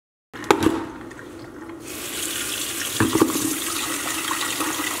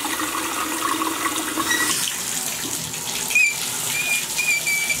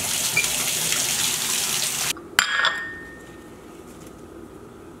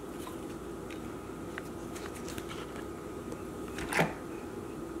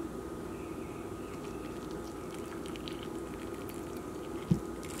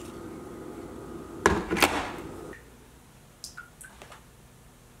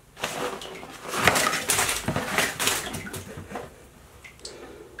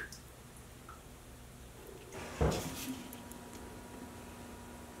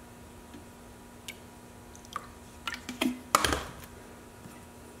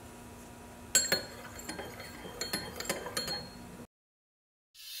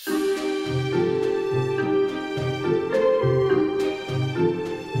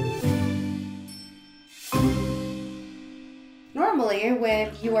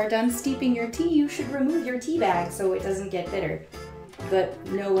when you are done steeping your tea, you should remove your tea bag so it doesn't get bitter. But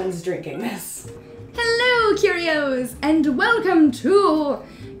no one's drinking this. Hello, Curios, and welcome to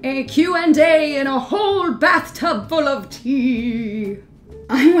a Q&A in a whole bathtub full of tea.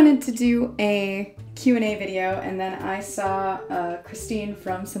 I wanted to do a Q&A video, and then I saw Christine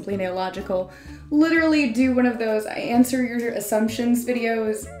from Simply Nailogical literally do one of those I answer your assumptions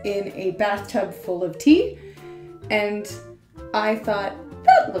videos in a bathtub full of tea, and I thought,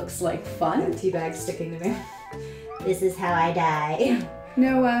 that looks like fun. The tea bag sticking to me. This is how I die.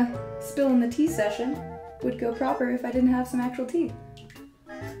 No spill in the tea session would go proper if I didn't have some actual tea.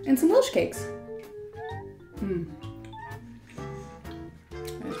 And some Welsh cakes.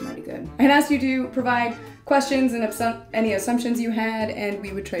 That's mighty good. I had asked you to provide questions and any assumptions you had, and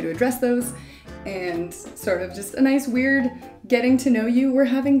we would try to address those. And sort of just a nice, weird getting to know you. We're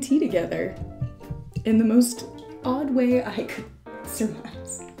having tea together in the most odd way I could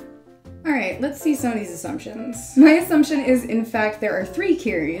surmise. Alright, let's see some of these assumptions. My assumption is, in fact, there are 3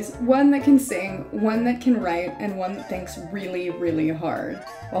 Kiris, one that can sing, one that can write, and one that thinks really, really hard,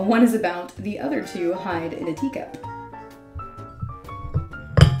 while one is about the other 2 hide in a teacup.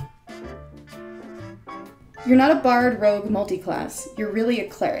 You're not a bard, rogue, multi-class. You're really a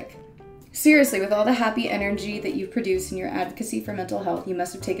cleric. Seriously, with all the happy energy that you've produced in your advocacy for mental health, you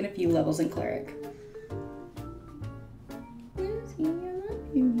must have taken a few levels in cleric.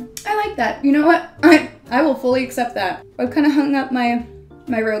 I like that. You know what? I will fully accept that. I've kind of hung up my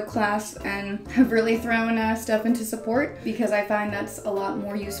rogue class and have really thrown stuff into support because I find that's a lot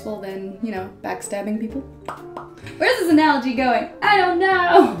more useful than, you know, backstabbing people. Where's this analogy going? I don't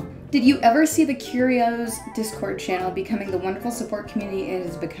know! Did you ever see the Curios Discord channel becoming the wonderful support community it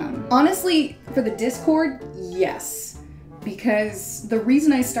has become? Honestly, for the Discord, yes. Because the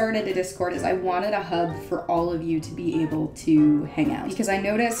reason I started a Discord is I wanted a hub for all of you to be able to hang out. Because I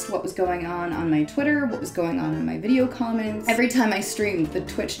noticed what was going on my Twitter, what was going on in my video comments. Every time I streamed, the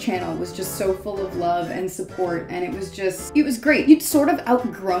Twitch channel was just so full of love and support, and it was great. You'd sort of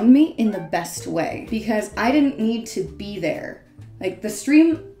outgrown me in the best way, because I didn't need to be there. Like, the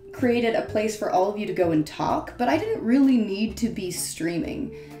stream created a place for all of you to go and talk, but I didn't really need to be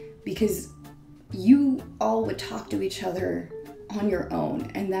streaming, because you all would talk to each other on your own,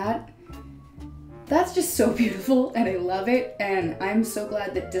 and that's just so beautiful, and I love it, and I'm so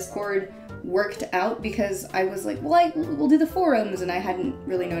glad that Discord worked out, because I was like, well, we'll do the forums, and I hadn't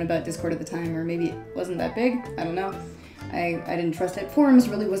really known about Discord at the time, or maybe it wasn't that big, I don't know. I didn't trust it. Forums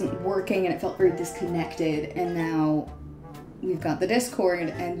really wasn't working, and it felt very disconnected, and now we've got the Discord,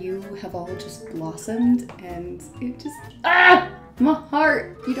 and you have all just blossomed, and it just, my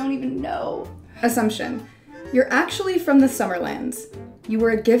heart, you don't even know. Assumption. You're actually from the Summerlands. You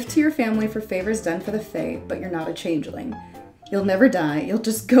were a gift to your family for favors done for the Fae, but you're not a changeling. You'll never die. You'll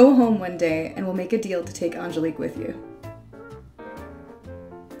just go home one day, and we'll make a deal to take Angelique with you.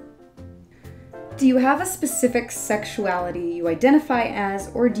 Do you have a specific sexuality you identify as,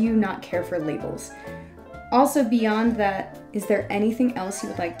 or do you not care for labels? Also, beyond that, is there anything else you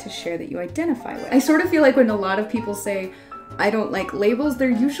would like to share that you identify with? I sort of feel like when a lot of people say, I don't like labels, they're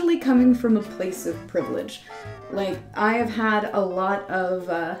usually coming from a place of privilege. Like, I have had a lot of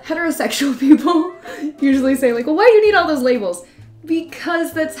heterosexual people usually say, like, well, why do you need all those labels?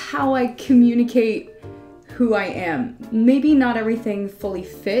 Because that's how I communicate who I am. Maybe not everything fully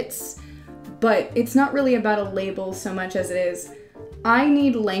fits, but it's not really about a label so much as it is, I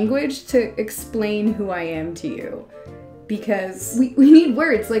need language to explain who I am to you. Because we need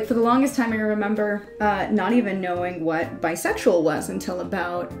words. Like, for the longest time I remember not even knowing what bisexual was until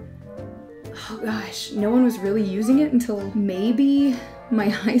about, oh gosh, no one was really using it until maybe my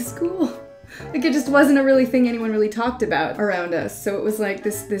high school. Like, it just wasn't a really thing anyone really talked about around us. So it was like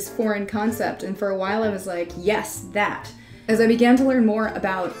this foreign concept, and for a while I was like, yes, that. As I began to learn more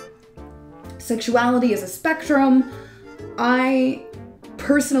about sexuality as a spectrum, I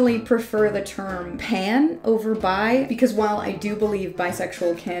personally prefer the term pan over bi, because while I do believe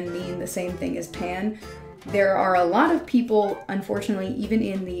bisexual can mean the same thing as pan, there are a lot of people, unfortunately, even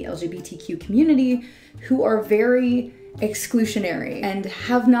in the LGBTQ community, who are very exclusionary and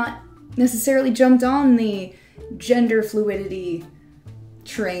have not necessarily jumped on the gender fluidity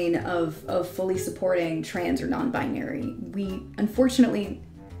train of fully supporting trans or non-binary. We, unfortunately,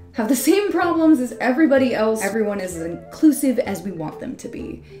 have the same problems as everybody else. Everyone is as inclusive as we want them to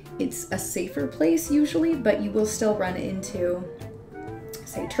be. It's a safer place usually, but you will still run into,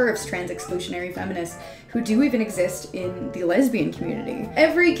 say, TERFs, trans exclusionary feminists, who do even exist in the lesbian community.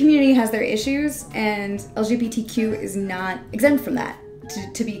 Every community has their issues, and LGBTQ is not exempt from that,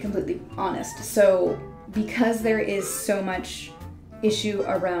 to be completely honest. So because there is so much issue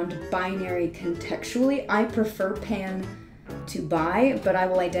around binary contextually. I prefer pan to bi, but I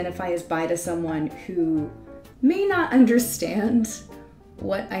will identify as bi to someone who may not understand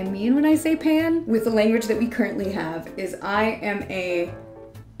what I mean when I say pan. With the language that we currently have, is I am a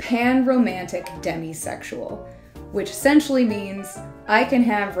pan-romantic demisexual, which essentially means I can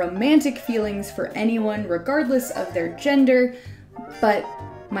have romantic feelings for anyone regardless of their gender, but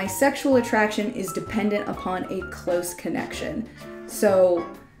my sexual attraction is dependent upon a close connection. So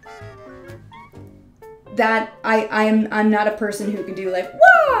that I'm not a person who can do like,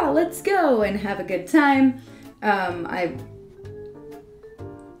 wah, let's go and have a good time.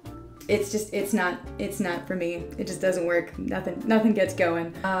 It's not for me. It just doesn't work. Nothing gets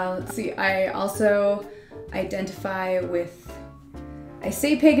going. Let's see, I also identify with, I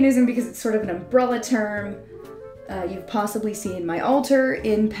say paganism because it's sort of an umbrella term. You've possibly seen my altar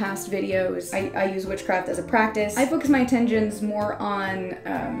in past videos. I use witchcraft as a practice. I focus my attentions more on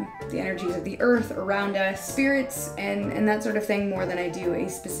the energies of the earth around us, spirits, and that sort of thing more than I do a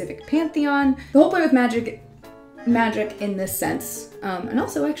specific pantheon. The whole point with magic in this sense, and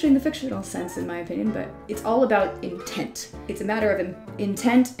also actually in the fictional sense in my opinion, but it's all about intent. It's a matter of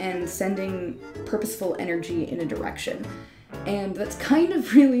intent and sending purposeful energy in a direction. And that's kind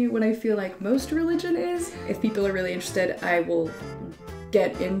of really what I feel like most religion is. If people are really interested, I will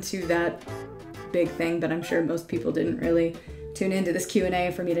get into that big thing, but I'm sure most people didn't really tune into this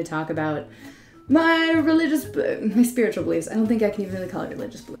Q&A for me to talk about my spiritual beliefs. I don't think I can even really call it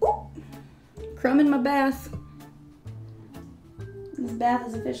religious beliefs. Ooh, crumb in my bath. This bath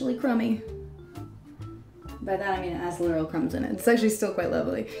is officially crummy. By that I mean it has literal crumbs in it. It's actually still quite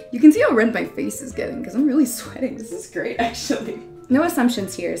lovely. You can see how red my face is getting because I'm really sweating. This is great, actually. No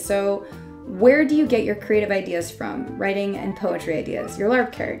assumptions here. So where do you get your creative ideas from? Writing and poetry ideas. Your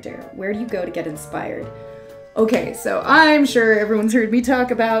LARP character. Where do you go to get inspired? Okay, so I'm sure everyone's heard me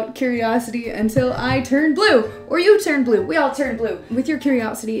talk about curiosity until I turn blue. Or you turn blue. We all turn blue. With your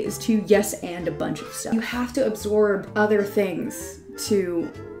curiosity is to yes and a bunch of stuff. You have to absorb other things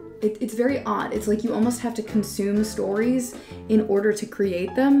to... It's very odd. It's like you almost have to consume stories in order to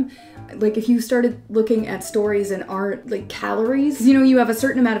create them. Like if you started looking at stories and art like calories, you know, you have a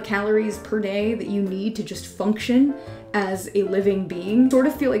certain amount of calories per day that you need to just function as a living being. Sort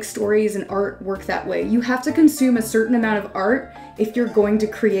of feel like stories and art work that way. You have to consume a certain amount of art if you're going to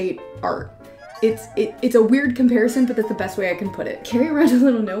create art. It's a weird comparison, but that's the best way I can put it. Carry around a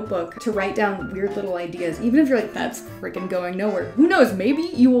little notebook to write down weird little ideas, even if you're like, that's freaking going nowhere. Who knows, maybe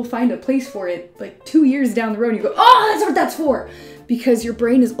you will find a place for it like 2 years down the road and you go, oh, that's what that's for! Because your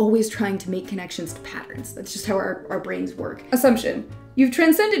brain is always trying to make connections to patterns. That's just how our brains work. Assumption. You've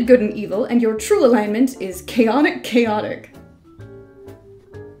transcended good and evil, and your true alignment is chaotic.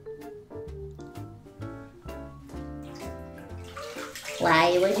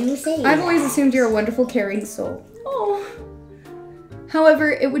 Why would you say that? I've always assumed you're a wonderful, caring soul. Oh.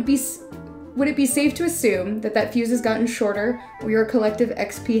 However, would it be safe to assume that fuse has gotten shorter, or your collective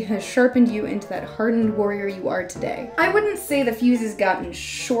XP has sharpened you into that hardened warrior you are today? I wouldn't say the fuse has gotten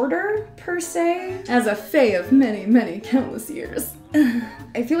shorter, per se, as a fae of many, many countless years.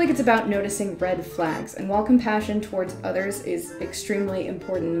 I feel like it's about noticing red flags, and while compassion towards others is extremely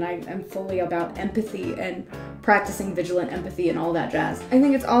important, and I am fully about empathy and practicing vigilant empathy and all that jazz, I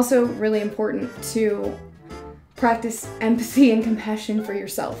think it's also really important to practice empathy and compassion for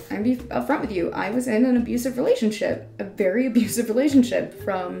yourself. I'm be upfront with you. I was in an abusive relationship, a very abusive relationship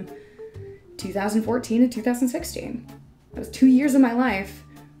from 2014 to 2016. That was 2 years of my life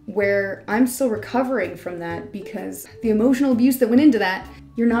where I'm still recovering from that because the emotional abuse that went into that,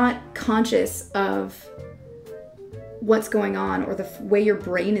 you're not conscious of what's going on or the way your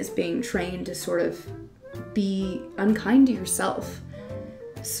brain is being trained to sort of be unkind to yourself.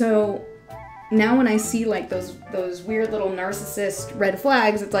 So now when I see like those weird little narcissist red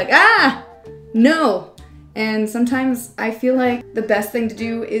flags, it's like, ah, no. And sometimes I feel like the best thing to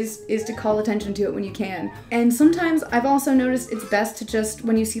do is to call attention to it when you can. And sometimes I've also noticed it's best to just,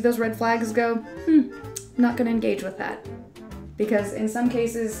 when you see those red flags, go, I'm not gonna engage with that. Because in some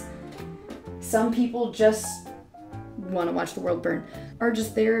cases, some people just want to watch the world burn, are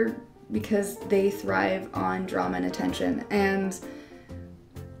just there because they thrive on drama and attention. And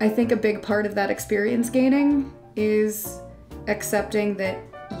I think a big part of that experience gaining is accepting that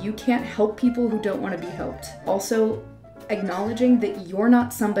you can't help people who don't want to be helped. Also, acknowledging that you're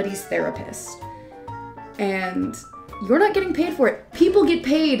not somebody's therapist and you're not getting paid for it. People get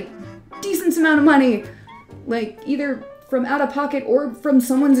paid decent amount of money, like either from out of pocket or from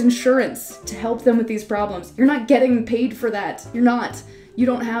someone's insurance to help them with these problems. You're not getting paid for that. You're not. You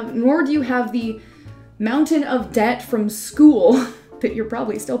don't have, nor do you have the mountain of debt from school that you're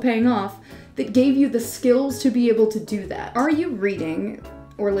probably still paying off that gave you the skills to be able to do that. Are you reading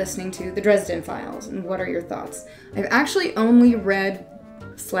or listening to the Dresden Files, and what are your thoughts? I've actually only read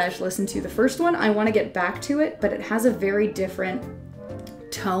 / listened to the first one. I want to get back to it, but it has a very different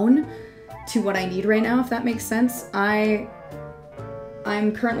tone to what I need right now, if that makes sense.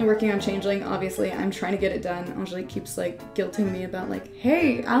 I'm currently working on Changeling, obviously. I'm trying to get it done. Angelique keeps like guilting me about like,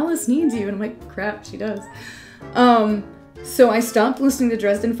 hey, Alys needs you, and I'm like, crap, she does. So I stopped listening to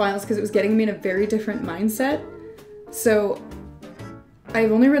Dresden Files because it was getting me in a very different mindset. So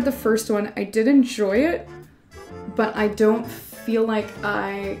I've only read the first one. I did enjoy it, but I don't feel like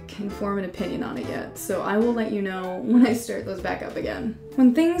I can form an opinion on it yet. So I will let you know when I start those back up again.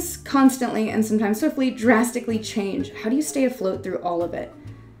 When things constantly and sometimes swiftly drastically change, how do you stay afloat through all of it?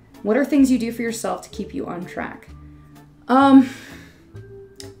 What are things you do for yourself to keep you on track? One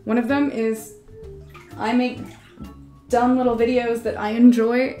of them is I make dumb little videos that I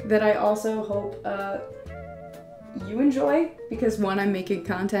enjoy that I also hope you enjoy, because one, I'm making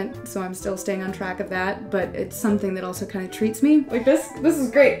content, so I'm still staying on track of that, but it's something that also kind of treats me. Like this is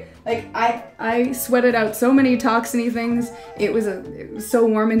great. Like I sweated out so many toxin-y things. It was so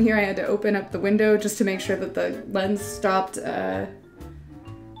warm in here I had to open up the window just to make sure that the lens stopped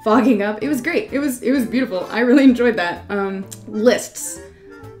fogging up. It was great. It was beautiful. I really enjoyed that. Lists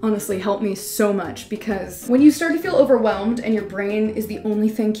honestly helped me so much, because when you start to feel overwhelmed and your brain is the only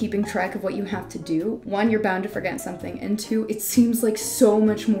thing keeping track of what you have to do, one, you're bound to forget something, and two, it seems like so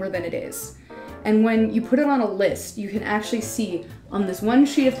much more than it is. And when you put it on a list, you can actually see on this one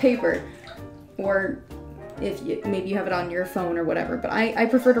sheet of paper, or maybe you have it on your phone or whatever, but I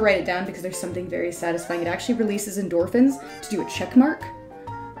prefer to write it down because there's something very satisfying. It actually releases endorphins to do a check mark.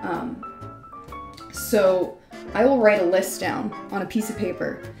 So I will write a list down on a piece of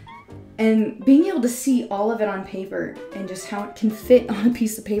paper, and being able to see all of it on paper and just how it can fit on a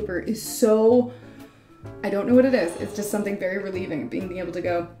piece of paper is so, I don't know what it is. It's just something very relieving, being able to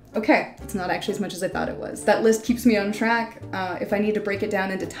go, okay, it's not actually as much as I thought it was. That list keeps me on track. If I need to break it down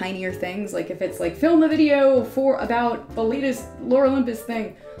into tinier things, like if it's like film a video about the latest Lore Olympus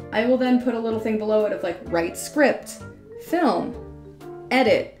thing, I will then put a little thing below it of like write script, film,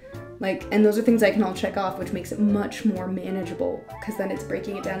 edit. And those are things I can all check off, which makes it much more manageable, because then it's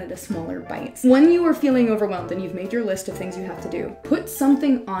breaking it down into smaller bites. When you are feeling overwhelmed and you've made your list of things you have to do, put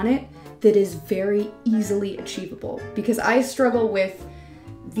something on it that is very easily achievable, because I struggle with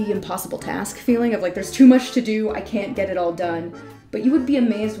the impossible task feeling of like, there's too much to do, I can't get it all done. But you would be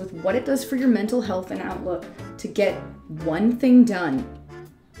amazed with what it does for your mental health and outlook to get one thing done.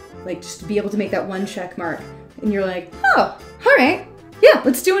 Like, just to be able to make that one check mark. And you're like, oh, all right. Yeah,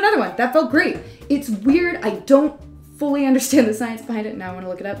 let's do another one. That felt great. It's weird. I don't fully understand the science behind it. Now I want to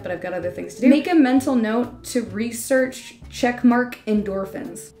look it up, but I've got other things to do. Make a mental note to research checkmark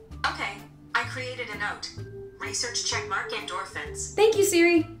endorphins. Okay, I created a note. Research checkmark endorphins. Thank you,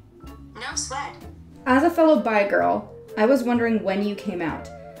 Siri. No sweat. As a fellow bi girl, I was wondering when you came out,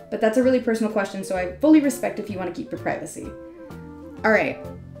 but that's a really personal question, so I fully respect if you want to keep your privacy. All right,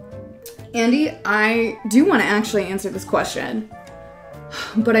 Andy, I do want to actually answer this question,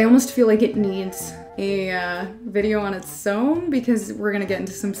 but I almost feel like it needs a video on its own, because we're gonna get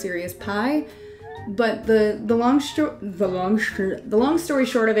into some serious pie. But the long story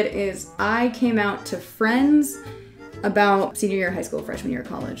short of it is, I came out to friends about senior year of high school, freshman year of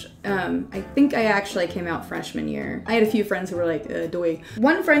college. I think I actually came out freshman year. I had a few friends who were like, doy.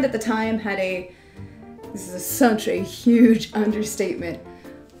 One friend at the time had this is such a huge understatement,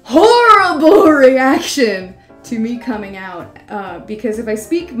 horrible reaction to me coming out, because if I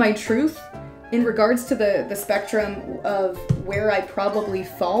speak my truth in regards to the spectrum of where I probably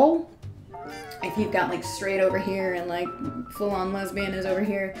fall, if you've got like straight over here and like full-on lesbian is over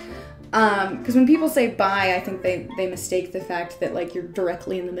here, because when people say bi, I think they mistake the fact that like you're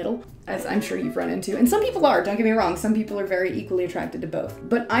directly in the middle, as I'm sure you've run into, and some people are, don't get me wrong, some people are very equally attracted to both,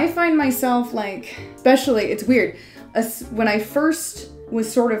 but I find myself like, especially, it's weird, when I first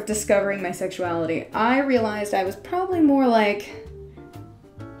was sort of discovering my sexuality, I realized I was probably more like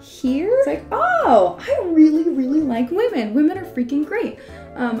here. It's like, oh, I really, really like women. Women are freaking great.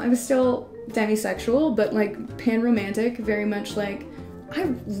 I was still demisexual, but like pan-romantic, very much like,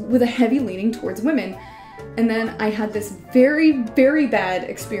 with a heavy leaning towards women. And then I had this very, very bad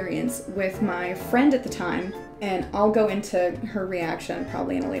experience with my friend at the time, and I'll go into her reaction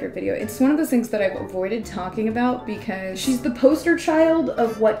probably in a later video. It's one of those things that I've avoided talking about because she's the poster child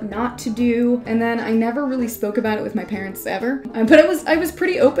of what not to do, and then I never really spoke about it with my parents ever. But I was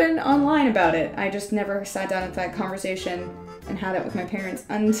pretty open online about it. I just never sat down at that conversation and had it with my parents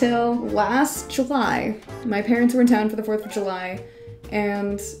until last July. My parents were in town for the 4th of July,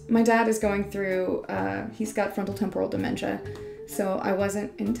 And my dad is going through, he's got frontal temporal dementia. So I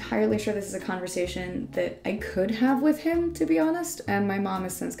wasn't entirely sure this is a conversation that I could have with him, to be honest. And my mom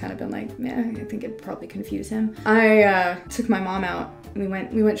has since kind of been like, I think it'd probably confuse him. I took my mom out. We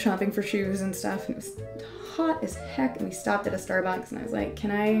went shopping for shoes and stuff, and it was hot as heck. And we stopped at a Starbucks, and I was like,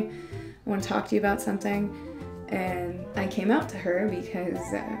 I want to talk to you about something. And I came out to her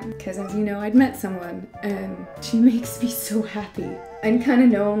because as you know, I'd met someone, and she makes me so happy. I'd kind of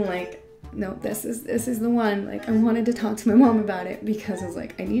known, like, no, this is the one. Like, I wanted to talk to my mom about it because I was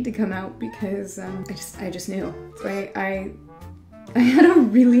like, I need to come out because I just knew. So I had a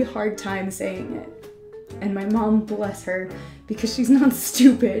really hard time saying it, and my mom, bless her, because she's not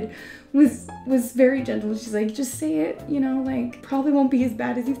stupid, was very gentle. She's like, just say it, you know, like, probably won't be as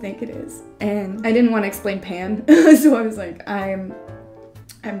bad as you think it is. And I didn't want to explain pan, so I was like, I'm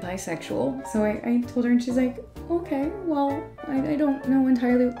bisexual. So I told her, and she's like, okay, well, I don't know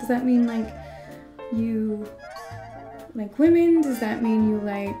entirely. Does that mean, like, you like women? Does that mean you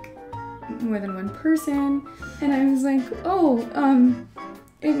like more than one person? And I was like, oh,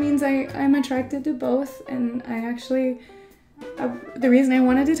 it means I'm attracted to both, and I actually, the reason I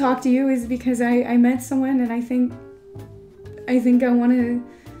wanted to talk to you is because I met someone, and I think I want to,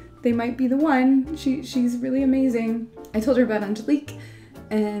 they might be the one. She's really amazing. I told her about Angelique,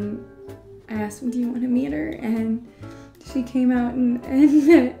 and I asked, do you want to meet her? And she came out and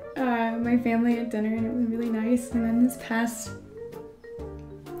met my family at dinner, and it was really nice. And then this past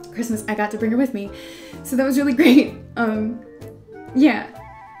Christmas, I got to bring her with me. So that was really great. Yeah.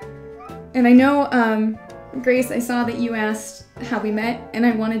 And I know, Grace, I saw that you asked how we met, and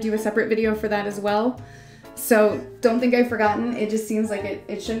I want to do a separate video for that as well. So don't think I've forgotten. It just seems like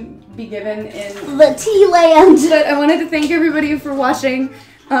it shouldn't be given in the tea land. But I wanted to thank everybody for watching.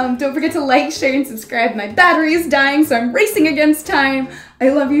 Don't forget to like, share, and subscribe. My battery is dying, so I'm racing against time. I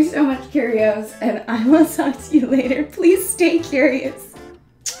love you so much, Curios, and I will talk to you later. Please stay curious.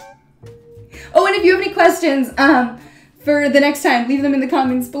 Oh, and if you have any questions for the next time, leave them in the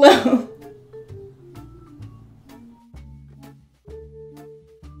comments below.